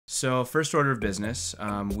So first order of business,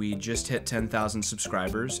 we just hit 10,000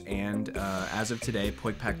 subscribers, and as of today,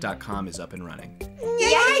 POYKPAC.com is up and running.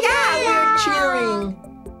 Yeah, we're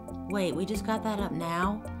cheering. Wait, we just got that up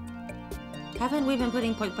now? Haven't we been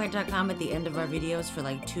putting POYKPAC.com at the end of our videos for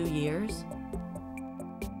like 2 years?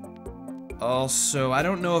 Also, I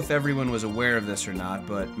don't know if everyone was aware of this or not,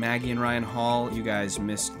 but Maggie and Ryan Hall, you guys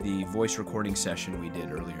missed the voice recording session we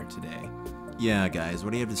did earlier today. Yeah, guys,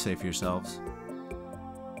 what do you have to say for yourselves?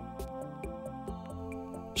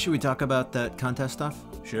 Should we talk about that contest stuff?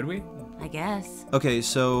 Should we? I guess. Okay,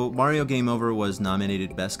 so Mario Game Over was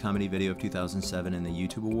nominated Best Comedy Video of 2007 in the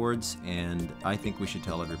YouTube Awards, and I think we should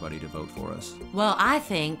tell everybody to vote for us. Well, I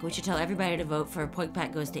think we should tell everybody to vote for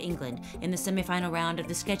POYKPAC Goes to England in the semifinal round of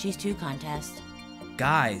the Sketchies 2 contest.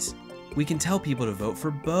 Guys, we can tell people to vote for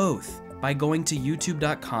both by going to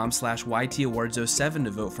youtube.com/YTAwards07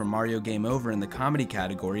 to vote for Mario Game Over in the comedy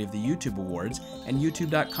category of the YouTube Awards, and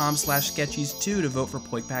youtube.com/Sketchies2 to vote for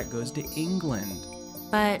POYKPAC Goes to England.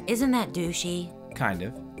 But isn't that douchey? Kind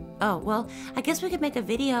of. Oh, well, I guess we could make a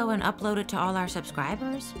video and upload it to all our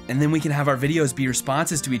subscribers. And then we can have our videos be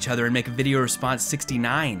responses to each other and make a video response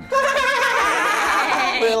 69.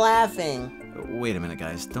 We're laughing. Wait a minute,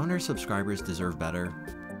 guys. Don't our subscribers deserve better?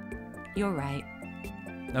 You're right.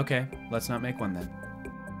 Okay, let's not make one then.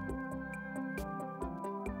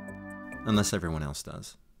 Unless everyone else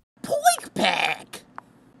does. POYKPAC!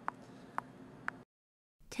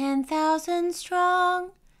 10,000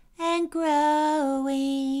 strong and growing.